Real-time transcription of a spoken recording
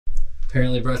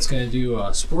Apparently, Brett's going to do a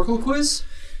Sporkle quiz.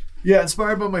 Yeah,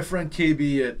 inspired by my friend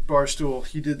KB at Barstool.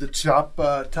 He did the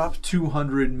top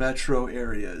 200 metro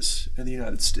areas in the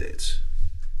United States.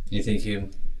 You think you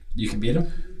can beat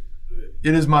him?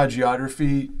 It is my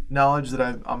geography knowledge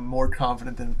that I'm more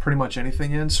confident than pretty much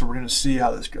anything in, so we're going to see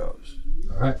how this goes.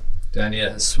 All right. Do I need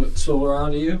to swivel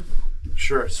around to you?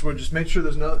 Sure. So just make sure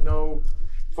there's no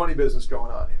funny business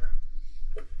going on here.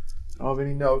 I don't have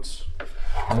any notes.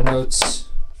 No notes.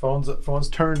 Phone's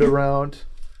turned around.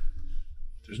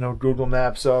 There's no Google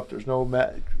Maps up. There's no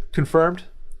confirmed.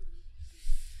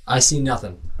 I see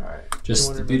nothing. All right.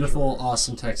 Just the beautiful,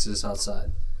 awesome Texas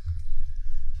outside.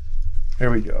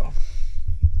 Here we go.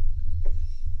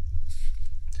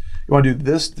 You want to do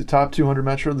this, the top 200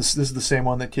 metro? This is the same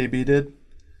one that KB did.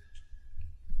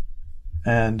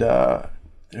 And there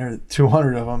are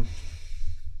 200 of them.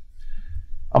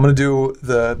 I'm going to do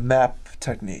the map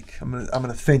technique. I'm going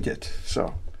to think it. So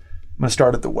I'm going to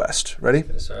start at the west. Ready?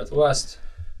 Gonna start at the west.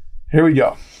 Here we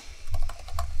go.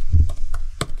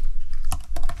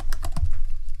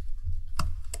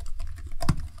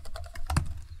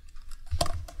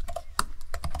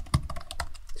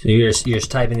 So you're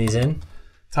just typing these in?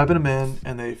 Typing them in,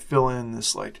 and they fill in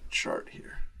this like chart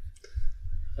here.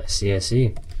 I see.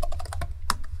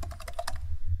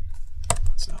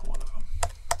 That's not one of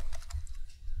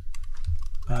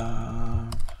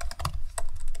them.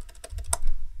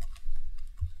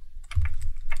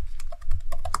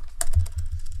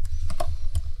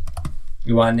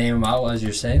 You want to name them out as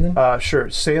you're saying them? Sure.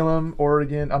 Salem,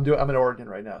 Oregon. I'm in Oregon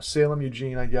right now. Salem,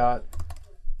 Eugene, I got.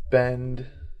 Bend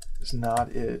is not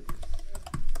it.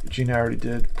 Eugene, I already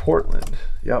did. Portland.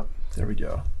 Yep. There we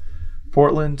go.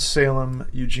 Portland, Salem,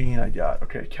 Eugene, I got.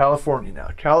 Okay, California now.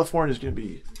 California's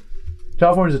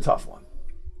a tough one.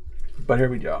 But here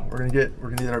we go. We're gonna get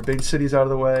our big cities out of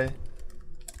the way.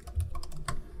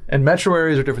 And metro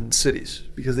areas are different than cities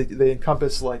because they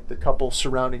encompass like the couple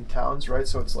surrounding towns, right?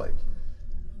 So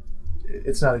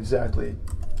it's not exactly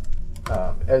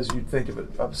as you'd think of it,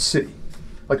 a city.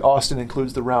 Like Austin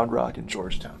includes the Round Rock and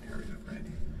Georgetown area, right?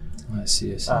 I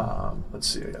see. Let's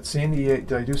see. I got San Diego.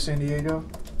 Did I do San Diego?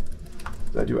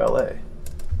 Did I do LA?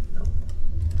 No.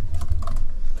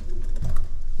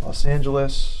 Los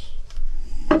Angeles.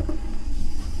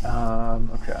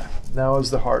 Okay. Now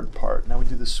is the hard part. Now we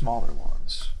do the smaller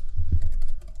ones.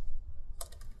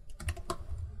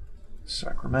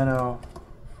 Sacramento,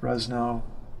 Fresno,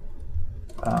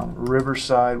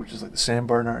 Riverside, which is like the San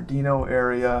Bernardino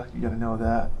area. You got to know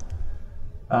that.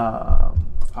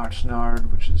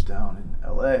 Oxnard, which is down in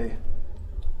LA.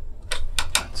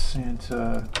 Got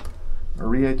Santa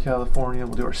Maria, California.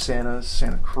 We'll do our Santas.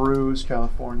 Santa Cruz,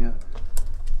 California.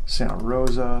 Santa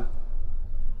Rosa.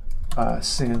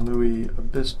 San Luis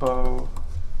Obispo.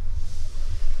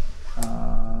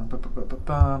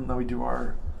 Now we do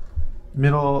our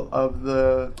middle of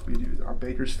we do our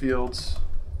Bakersfields.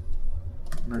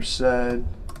 Merced,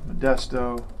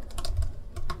 Modesto,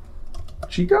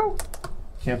 Chico?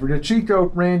 Can't forget Chico,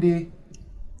 Randy.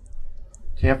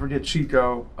 Can't forget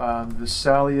Chico.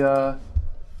 Visalia,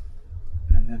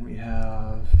 and then we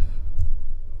have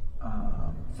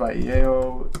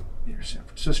Vallejo near San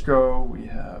Francisco. We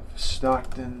have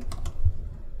Stockton.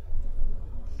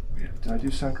 Did I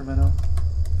do Sacramento?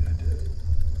 Yeah, I did.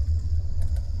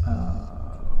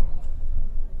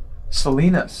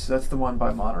 Salinas, that's the one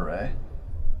by Monterey.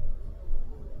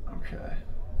 Okay.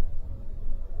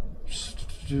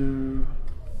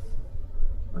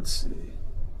 Let's see.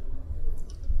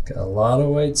 Got a lot of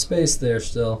white space there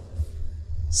still.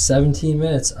 17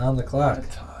 minutes on the clock. At a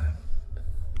time.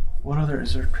 What other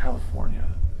is there? California.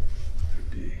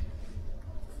 Could be.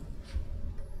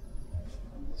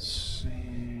 Let's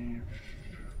see.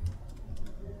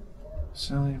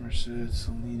 Sally, Merced,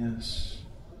 Salinas,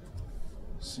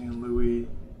 San Luis.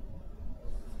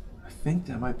 I think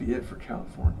that might be it for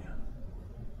California.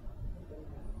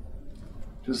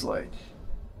 Just like.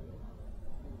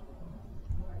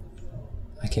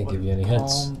 I can't give you any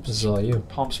hints. This is all you.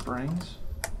 Palm Springs.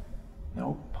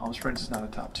 No, Palm Springs is not a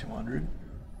top 200.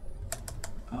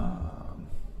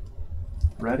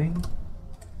 Reading.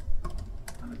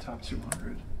 Not a top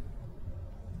 200.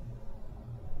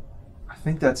 I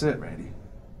think that's it, Randy.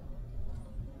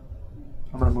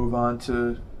 I'm gonna move on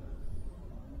to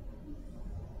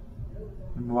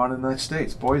the next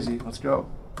states. Boise, let's go.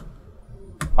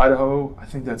 Idaho, I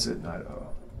think that's it in Idaho.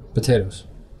 Potatoes.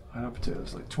 Idaho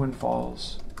potatoes, like Twin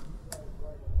Falls.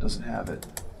 Doesn't have it.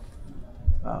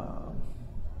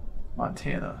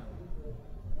 Montana.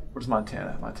 Where's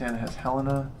Montana? Montana has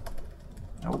Helena.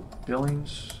 Nope.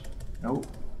 Billings. Nope.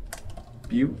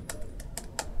 Butte.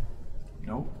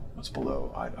 Nope. What's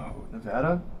below? Idaho,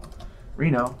 Nevada,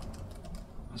 Reno,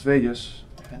 Las Vegas,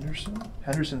 Henderson.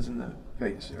 Henderson's in the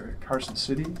Vegas area. Carson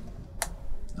City.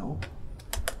 Nope.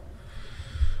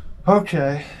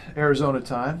 Okay, Arizona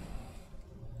time.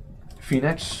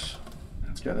 Phoenix.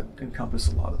 That's got to encompass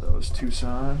a lot of those.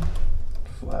 Tucson,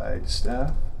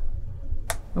 Flagstaff.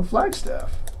 No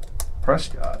Flagstaff.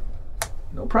 Prescott.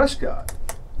 No Prescott.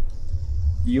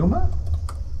 Yuma?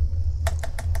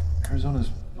 Arizona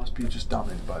must be just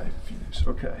dominated by Phoenix.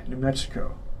 Okay, New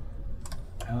Mexico.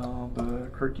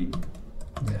 Albuquerque.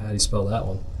 Yeah, how do you spell that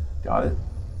one? Got it.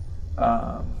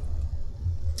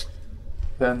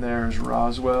 Then there's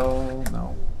Roswell.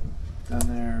 No. Then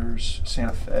there's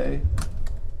Santa Fe.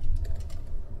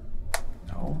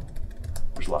 No.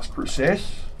 There's Las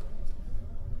Cruces.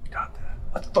 Got that.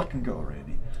 Let's fucking go,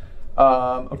 Randy.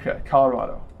 Okay,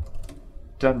 Colorado.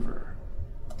 Denver.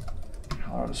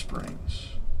 Colorado Springs.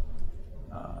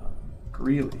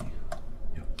 Greeley.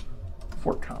 Yep.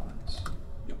 Fort Collins.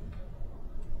 Yep.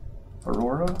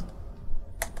 Aurora.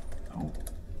 No.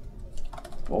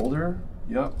 Boulder.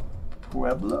 Yep.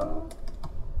 Pueblo.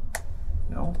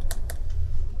 No.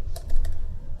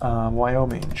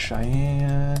 Wyoming.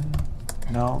 Cheyenne.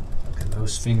 No. Look at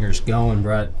those fingers going,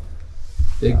 Brett.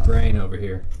 Big brain over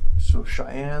here. So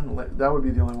Cheyenne, that would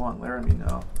be the only one. Laramie,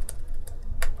 no.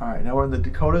 All right, now we're in the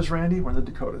Dakotas, Randy. We're in the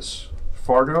Dakotas.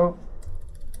 Fargo,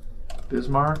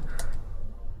 Bismarck,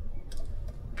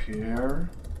 Pierre,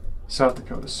 South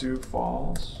Dakota, Sioux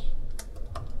Falls.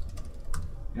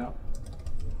 Yep.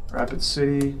 Rapid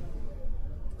City.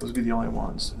 Those would be the only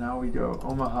ones. Now we go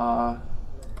Omaha,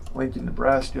 Lincoln,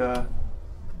 Nebraska.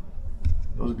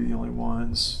 Those would be the only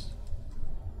ones.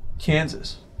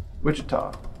 Kansas,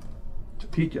 Wichita,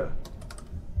 Topeka.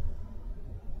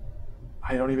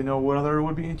 I don't even know what other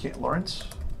would be in Lawrence.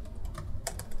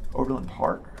 Overland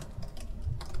Park.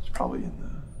 It's probably in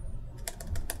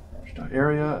the Wichita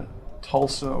area.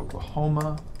 Tulsa,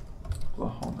 Oklahoma.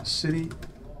 Oklahoma City.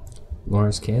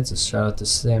 Lawrence, Kansas. Shout out to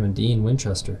Sam and Dean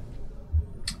Winchester.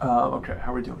 Okay,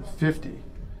 how are we doing? 50.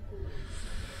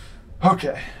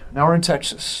 Okay, now we're in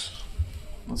Texas.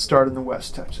 Let's start in the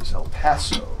West Texas. El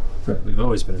Paso. Right, we've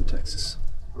always been in Texas.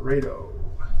 Laredo.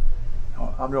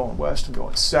 No, I'm going west. I'm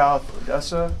going south.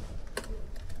 Odessa.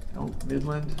 Nope.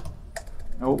 Midland.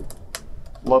 Nope.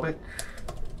 Lubbock.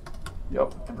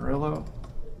 Yep. Amarillo.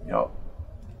 Yep.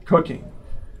 Cooking.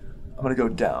 I'm going to go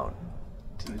down.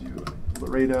 Did I do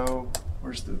Laredo?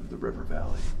 Where's the river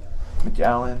valley?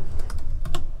 McAllen.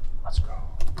 Let's go.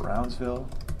 Brownsville.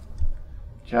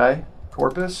 Okay.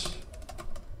 Corpus.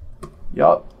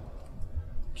 Yup.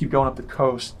 Keep going up the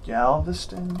coast.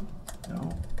 Galveston?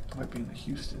 No. Might be in the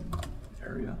Houston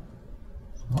area.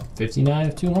 59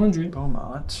 of 200.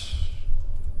 Beaumont.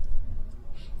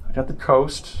 I got the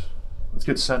coast. Let's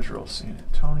get central. San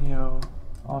Antonio,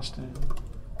 Austin,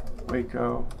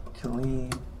 Waco,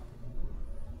 Killeen.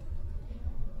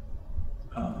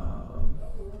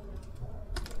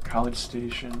 College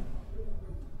Station.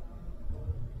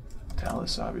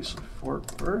 Dallas, obviously.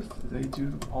 Fort Worth. They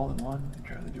do all in one. I'm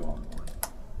trying to do all in one.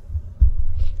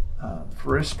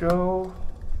 Frisco,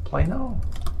 Plano.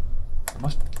 I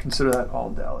must consider that all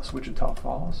Dallas. Wichita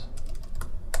Falls.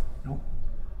 Nope.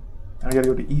 Now we got to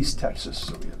go to East Texas.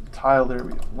 So we have Tyler.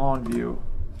 We have Longview.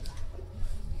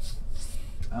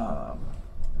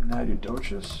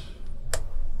 Nacogdoches.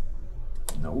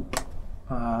 Nope.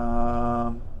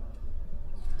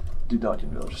 Do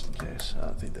Duncanville just in case.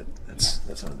 I think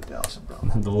that's under the Dallas umbrella.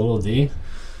 The little D.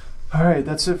 All right,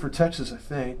 that's it for Texas, I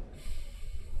think.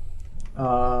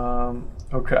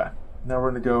 Okay, now we're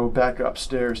gonna go back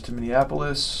upstairs to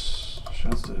Minneapolis.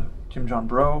 Shouts to Kim Jong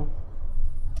Bro,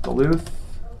 Duluth,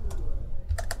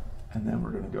 and then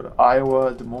we're gonna go to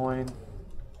Iowa, Des Moines,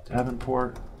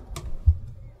 Davenport,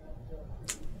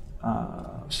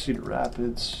 Cedar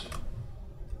Rapids,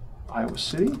 Iowa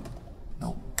City.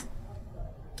 No.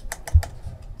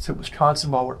 Let's hit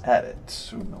Wisconsin while we're at it.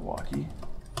 So Milwaukee.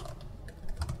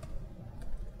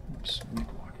 Oops,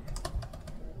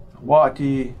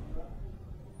 Milwaukee.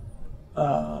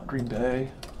 Green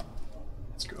Bay.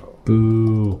 Let's go.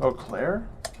 Boo. Eau Claire?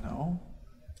 No.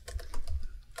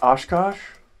 Oshkosh?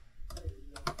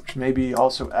 Which may be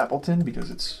also Appleton because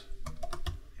it's...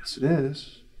 Yes, it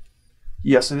is.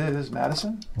 Yes, it is.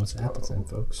 Madison? What's Appleton,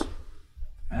 folks?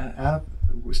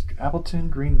 Appleton,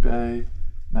 Green Bay,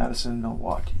 Madison,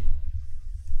 Milwaukee.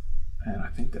 And I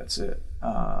think that's it.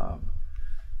 Now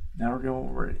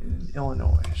we're in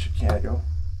Illinois, Chicago.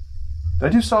 Did I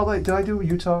do Salt Lake? Did I do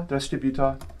Utah? Did I skip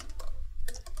Utah?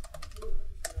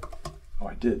 Oh,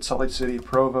 I did. Salt Lake City,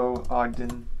 Provo,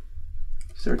 Ogden,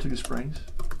 Saratoga Springs.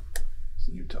 It's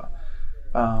in Utah.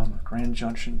 Grand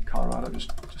Junction, Colorado,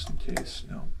 just in case.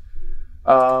 No.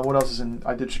 What else is in?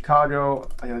 I did Chicago.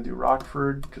 I gotta do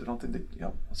Rockford because I don't think they.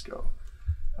 Yep, let's go.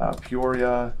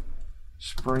 Peoria,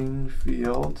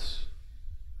 Springfield.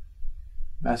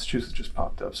 Massachusetts just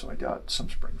popped up, so I got some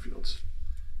Springfields.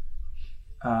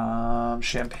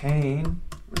 Champaign,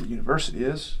 where the university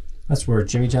is. That's where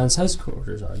Jimmy John's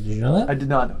headquarters are. Did you know that? I did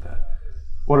not know that.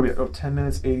 What are we at? Oh, 10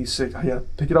 minutes, 86. I gotta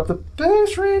pick it up the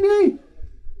pace, Randy.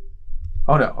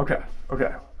 Oh no, okay.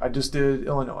 I just did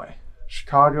Illinois.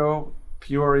 Chicago,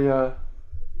 Peoria,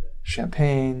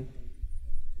 Champaign,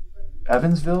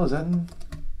 Evansville, is that in?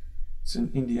 It's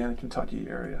in Indiana, Kentucky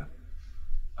area.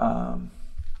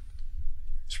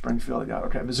 Springfield, I got,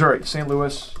 okay. Missouri, St.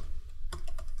 Louis,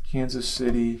 Kansas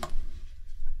City.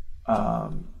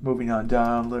 Moving on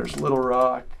down, there's Little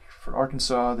Rock. For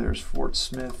Arkansas, there's Fort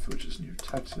Smith, which is near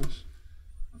Texas.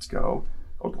 Let's go.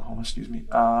 Oklahoma, excuse me.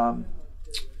 And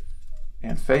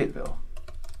Fayetteville.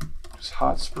 Just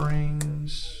Hot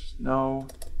Springs, no.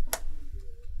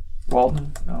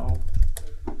 Walton, no.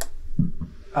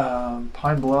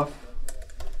 Pine Bluff,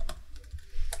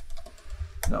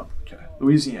 no. Okay.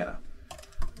 Louisiana,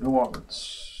 New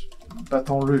Orleans,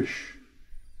 Baton Rouge,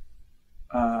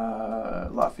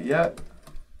 Lafayette.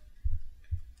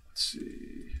 Let's see.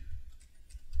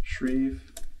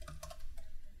 Shreve.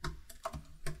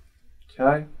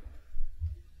 Okay.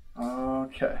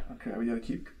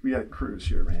 We gotta cruise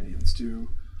here, Randy. Let's do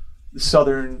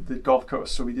the Gulf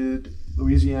Coast. So we did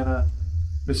Louisiana,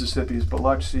 Mississippi's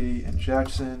Biloxi and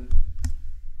Jackson.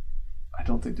 I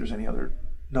don't think there's any other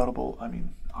notable. I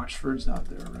mean, Oxford's not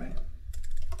there, right?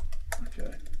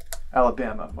 Okay.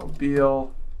 Alabama,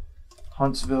 Mobile,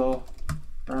 Huntsville,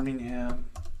 Birmingham.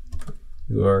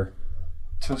 You are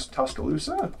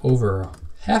Tuscaloosa? over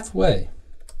halfway.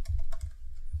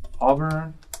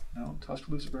 Auburn? No,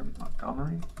 Tuscaloosa, Birmingham,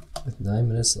 Montgomery. With 9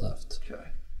 minutes left. Okay.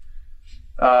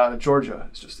 Georgia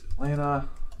is just Atlanta,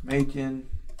 Macon,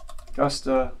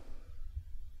 Augusta,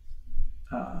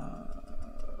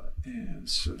 and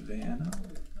Savannah.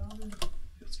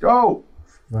 Let's go!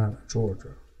 Savannah,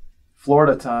 Georgia.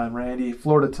 Florida time, Randy.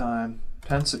 Florida time.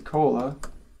 Pensacola,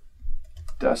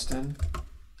 Destin.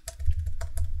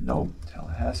 Nope.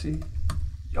 Tallahassee.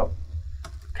 Yup.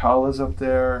 Cola's up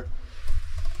there.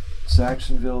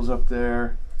 Jacksonville's up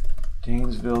there.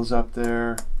 Gainesville's up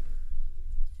there.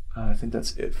 I think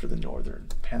that's it for the northern.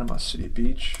 Panama City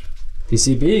Beach.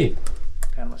 PCB.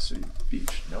 Panama City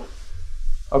Beach. Nope.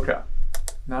 Okay.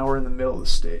 Now we're in the middle of the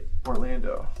state.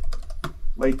 Orlando.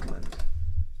 Lakeland.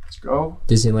 Let's go.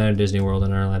 Disneyland or Disney World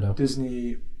in Orlando.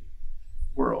 Disney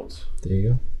World. There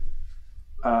you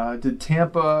go. Did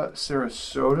Tampa,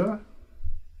 Sarasota,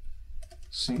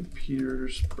 St.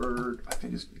 Petersburg, I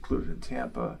think is included in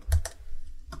Tampa.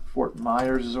 Fort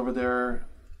Myers is over there.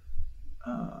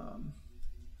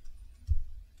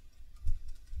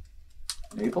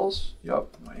 Naples,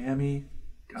 yep. Miami,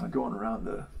 kind of going around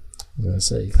the I was going to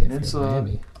say, you can't forget Peninsula.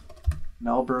 Miami.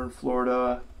 Melbourne,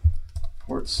 Florida,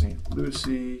 Port St.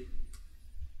 Lucie,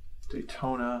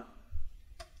 Daytona,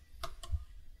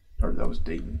 or that was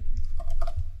Dayton.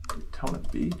 Daytona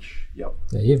Beach, yep.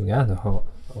 Yeah, you haven't gotten to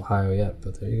Ohio yet,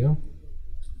 but there you go.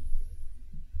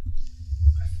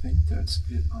 I think that's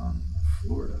it on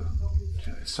Florida.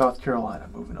 Okay, South Carolina,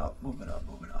 moving up.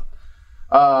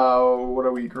 What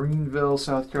are we? Greenville,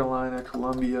 South Carolina,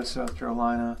 Columbia, South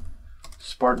Carolina,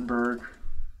 Spartanburg,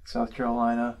 South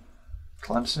Carolina,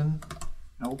 Clemson,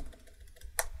 nope.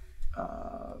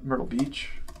 Myrtle Beach,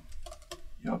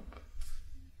 yup.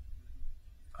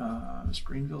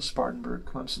 Springville, Spartanburg,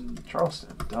 Clemson,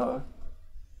 Charleston, duh.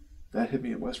 That hit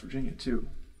me at West Virginia too.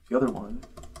 The other one,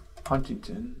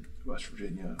 Huntington, West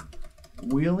Virginia,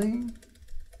 Wheeling,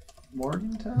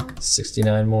 Morgantown.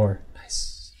 69 more.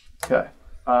 Nice. Okay.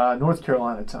 North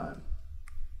Carolina time.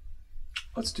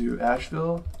 Let's do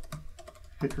Asheville,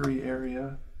 Hickory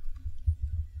area,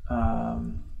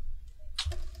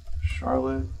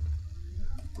 Charlotte,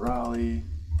 Raleigh,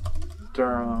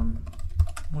 Durham,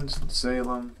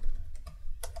 Winston-Salem,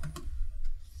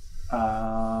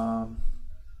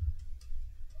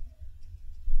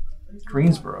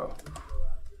 Greensboro,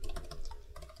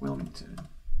 Wilmington.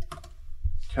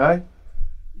 Okay.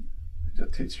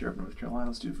 That takes care of North Carolina.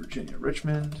 Let's do Virginia.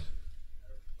 Richmond,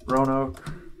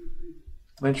 Roanoke,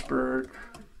 Lynchburg.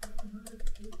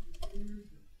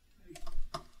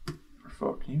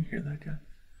 Can you hear that guy?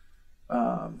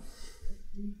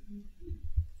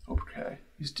 Okay.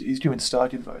 He's giving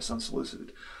stock advice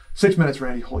unsolicited. 6 minutes,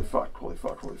 Randy. Holy fuck.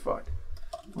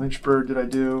 Lynchburg, did I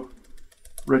do?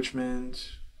 Richmond.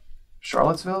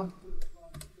 Charlottesville?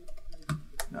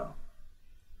 No.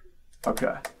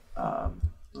 Okay.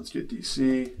 Let's get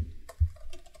DC.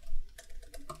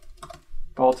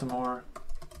 Baltimore.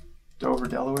 Dover,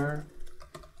 Delaware.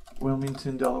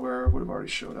 Wilmington, Delaware would have already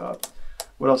showed up.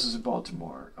 What else is in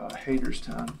Baltimore?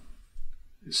 Hagerstown.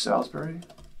 Is Salisbury?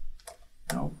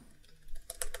 No.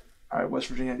 All right, West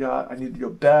Virginia I need to go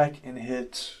back and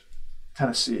hit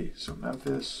Tennessee. So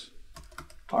Memphis.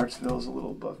 Clarksville is a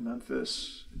little above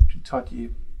Memphis.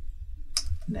 Kentucky.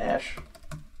 Nashville.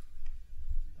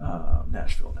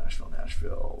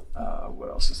 What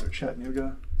else is there?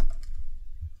 Chattanooga.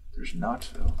 There's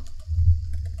Knoxville.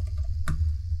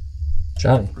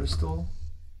 Johnny. Bristol.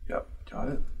 Yep, got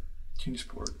it.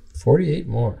 Kingsport. 48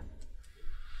 more.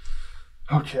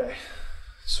 Okay,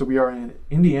 so we are in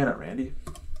Indiana, Randy.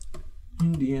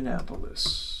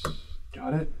 Indianapolis.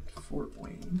 Got it. Fort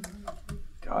Wayne.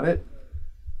 Got it.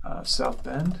 South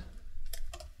Bend.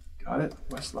 Got it.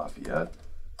 West Lafayette.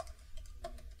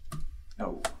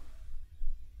 No.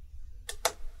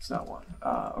 It's not one.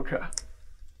 Okay.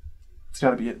 It's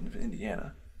got to be it in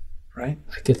Indiana, right?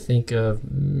 I could think of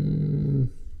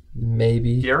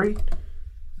maybe. Gary?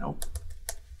 Nope.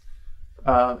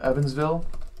 Evansville.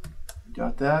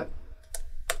 Got that.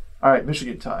 All right,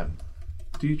 Michigan time.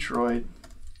 Detroit,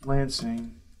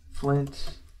 Lansing,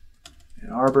 Flint,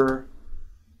 Ann Arbor.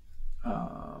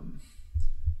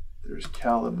 There's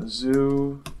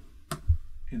Kalamazoo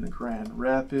in the Grand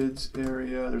Rapids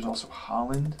area. There's also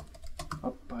Holland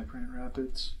up by Grand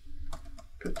Rapids.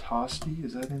 Petoskey,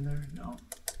 is that in there? No.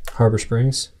 Harbor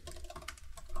Springs.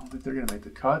 I don't think they're going to make the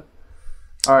cut.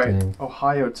 All right, Dang.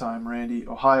 Ohio time, Randy.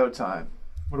 Ohio time.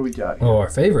 What do we got here? Oh, our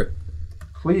favorite.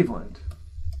 Cleveland,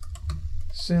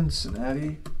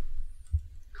 Cincinnati,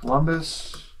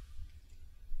 Columbus.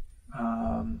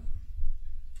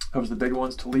 Those are the big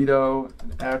ones. Toledo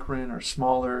and Akron are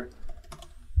smaller.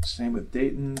 Same with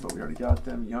Dayton, but we already got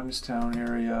them. Youngstown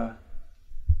area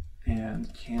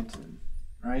and Canton,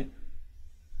 right?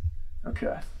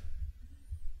 Okay.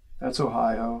 That's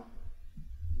Ohio.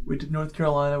 We did North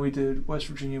Carolina. We did West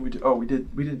Virginia. We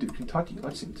didn't do Kentucky,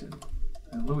 Lexington,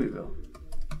 and Louisville.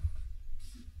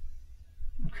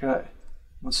 Okay.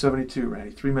 172,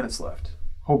 Randy. 3 minutes left.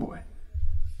 Oh boy.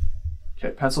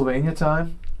 Okay, Pennsylvania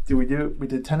time. We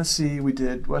did Tennessee. We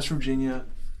did West Virginia.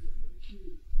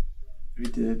 We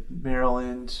did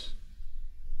Maryland.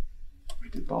 We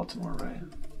did Baltimore, right?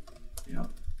 Yep.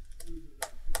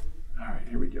 All right,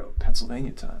 here we go.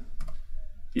 Pennsylvania time.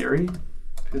 Erie,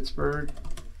 Pittsburgh,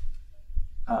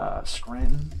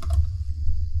 Scranton,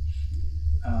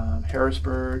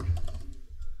 Harrisburg,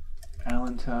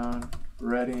 Allentown,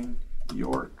 Reading,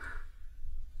 York,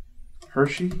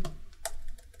 Hershey,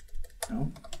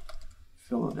 no,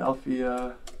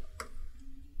 Philadelphia.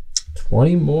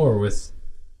 20 more with.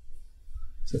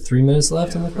 Is it 3 minutes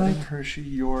left on the clock? Reading, Hershey,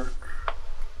 York,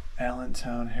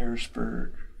 Allentown,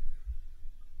 Harrisburg,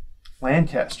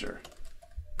 Lancaster.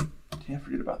 Can't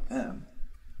forget about them.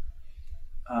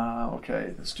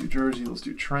 Okay, let's do Jersey. Let's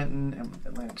do Trenton and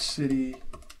Atlantic City,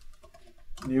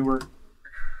 Newark.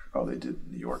 Oh, they did.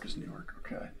 New York is Newark.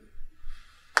 Okay.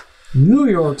 New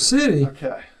York City.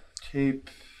 Okay. Cape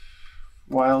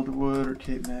Wildwood or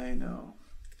Cape May? No.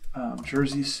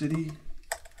 Jersey City.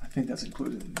 I think that's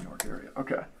included in the New York area.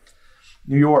 Okay.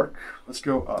 New York. Let's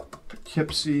go up.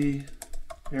 Poughkeepsie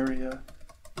area.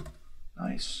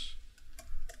 Nice.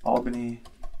 Albany.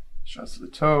 Shouts to the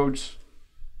Toads.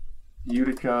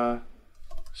 Utica.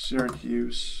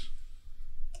 Syracuse.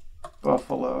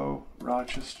 Buffalo.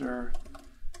 Rochester.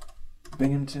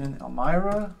 Binghamton.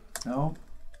 Elmira? No.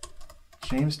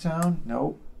 Jamestown?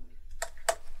 Nope.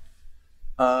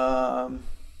 I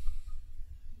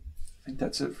think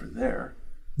that's it for there.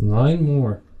 9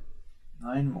 more.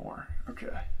 9 more.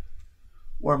 Okay.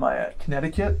 Where am I at?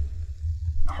 Connecticut,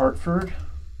 Hartford,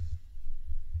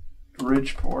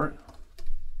 Bridgeport,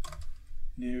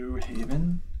 New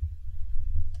Haven,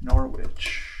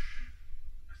 Norwich.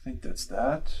 I think that's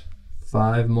that.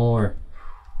 5 more.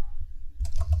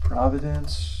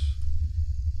 Providence.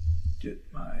 Get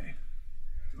my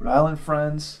Rhode Island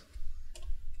friends.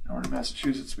 Now we're in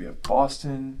Massachusetts. We have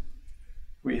Boston.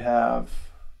 We have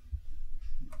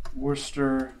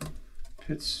Worcester,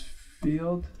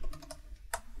 Pittsfield.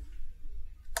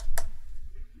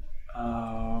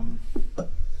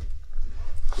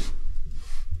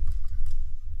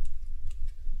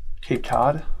 Cape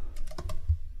Cod.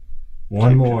 One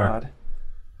Cape more.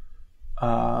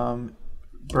 Cod.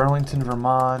 Burlington,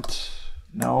 Vermont.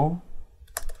 No.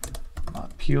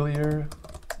 Montpelier.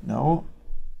 No.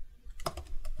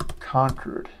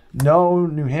 Concord. No.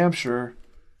 New Hampshire.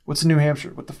 What's in New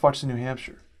Hampshire? What the fuck's in New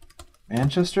Hampshire?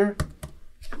 Manchester?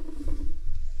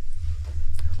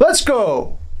 Let's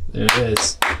go! There it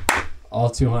is. All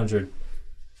 200.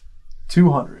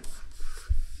 200.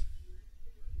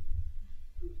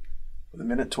 With a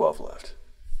minute 12 left.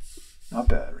 Not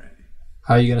bad, Randy.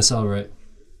 How are you going to celebrate?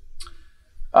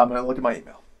 I'm going to look at my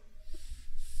email.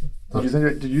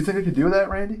 Did you think I could do that,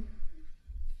 Randy?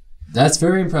 That's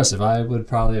very impressive. I would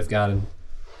probably have gotten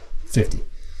 50.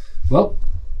 Well,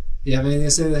 you have anything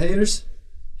to say to the haters?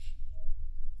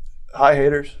 Hi,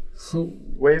 haters.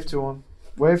 Wave to them.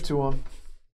 Wave to them.